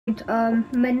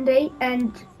Monday,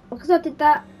 and because I did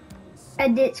that,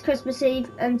 and it's Christmas Eve,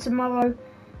 and tomorrow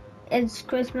it's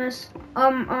Christmas,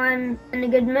 I'm in a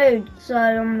good mood, so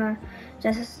I'm gonna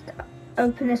just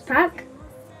open this pack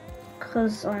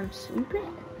because I'm stupid.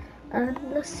 And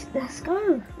let's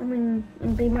go. I mean,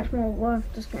 it'd be much more worth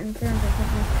just getting 300.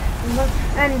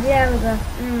 And yeah,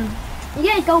 you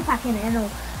get a gold pack in it and all.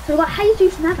 So like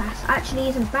Jesus Navas actually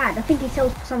isn't bad. I think he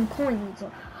sells some coins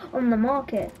on the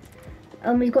market.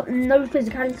 He's got no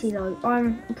physicality though.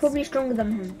 I'm probably stronger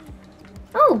than him.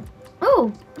 Oh,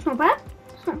 that's not bad.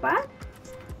 That's not bad.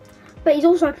 But he's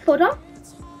also fodder.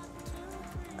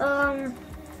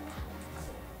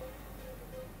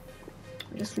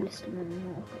 Just listing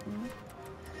them all.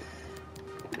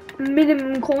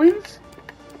 Minimum coins.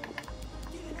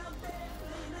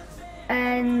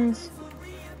 And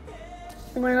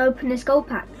I'm gonna open this gold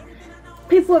pack.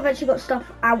 People have actually got stuff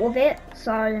out of it,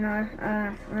 so you know,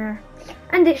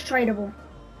 and it's tradable.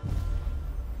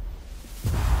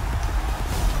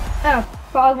 Oh,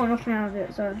 but I got nothing out of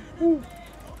it, so.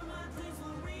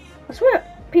 I swear,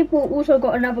 people also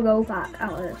got another gold pack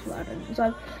out of this,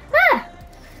 so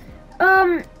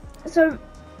so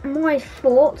my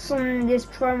thoughts on this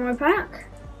promo pack.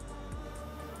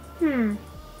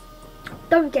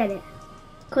 Don't get it.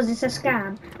 Because it's a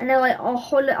scam, and they're like, oh,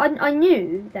 I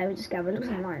knew they were just scam. It looks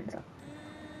like mine, so.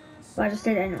 But I just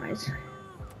did it anyways.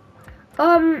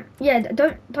 Yeah,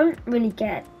 don't really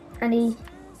get any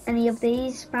of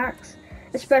these packs,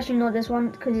 especially not this one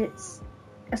because it's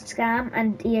a scam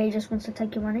and EA just wants to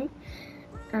take your money.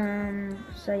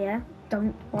 So yeah,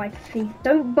 don't buy FIFA.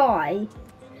 Don't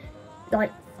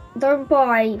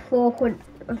buy 4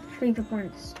 FIFA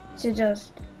points to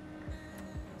just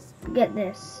get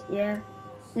this. Yeah.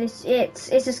 It's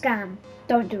a scam.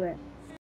 Don't do it.